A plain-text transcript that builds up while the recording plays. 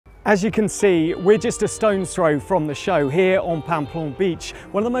As you can see, we're just a stone's throw from the show here on Pamplon Beach,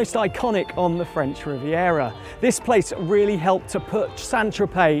 one of the most iconic on the French Riviera. This place really helped to put St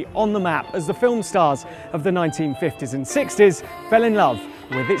Tropez on the map as the film stars of the 1950s and 60s fell in love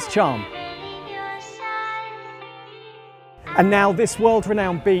with its charm. And now this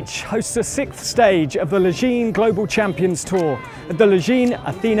world-renowned beach hosts the 6th stage of the Longines Global Champions Tour at the Longines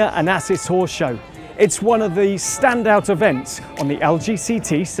Athena Onassis Horse Show. It's one of the standout events on the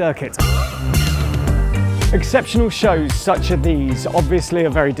LGCT circuit. Exceptional shows such as these obviously are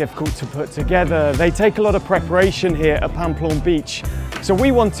very difficult to put together. They take a lot of preparation here at Pamplon Beach. So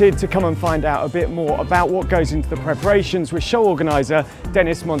we wanted to come and find out a bit more about what goes into the preparations with show organiser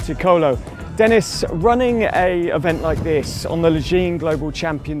Dennis Montecolo. Dennis, running an event like this on the Longines Global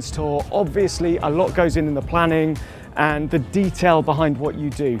Champions Tour, obviously a lot goes in the planning and the detail behind what you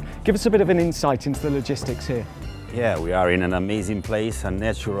do. Give us a bit of an insight into the logistics here. Yeah, we are in an amazing place, a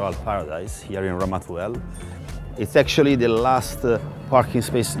natural paradise here in Ramatuelle. It's actually the last parking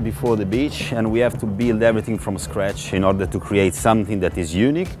space before the beach, and we have to build everything from scratch in order to create something that is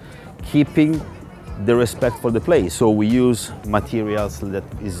unique, keeping the respect for the place. So we use materials that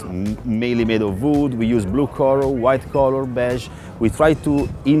is mainly made of wood, we use blue coral, white color, beige. We try to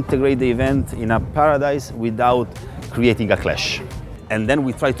integrate the event in a paradise without creating a clash. And then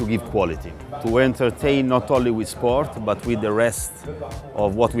we try to give quality, to entertain not only with sport, but with the rest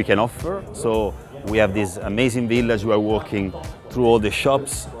of what we can offer. So we have this amazing village, we are walking through all the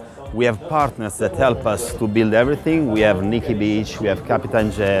shops. We have partners that help us to build everything. We have Nikki Beach, we have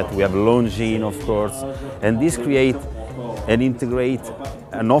Capitan Jet, we have Longines, of course. And this create and integrate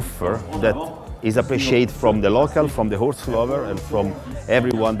an offer that is appreciated from the local, from the horse lover, and from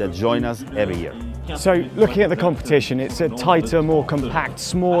everyone that joins us every year. So looking at the competition, it's a tighter, more compact,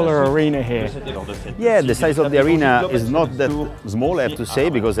 smaller arena here. Yeah, the size of the arena is not that small, I have to say,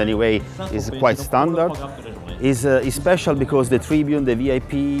 because anyway it's quite standard. It's special because the tribune, the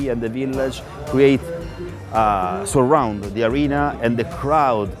VIP and the village create surround the arena, and the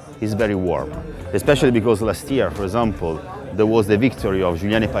crowd is very warm. Especially because last year, for example, there was the victory of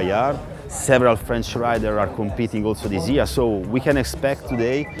Julien Paillard. Several French riders are competing also this year, so we can expect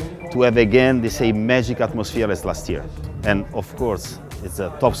today to have again the same magic atmosphere as last year. And of course, it's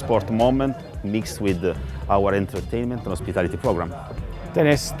a top sport moment mixed with our entertainment and hospitality program.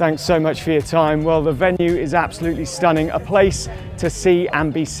 Dennis, thanks so much for your time. Well, the venue is absolutely stunning, a place to see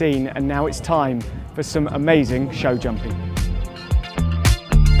and be seen, and now it's time for some amazing show jumping.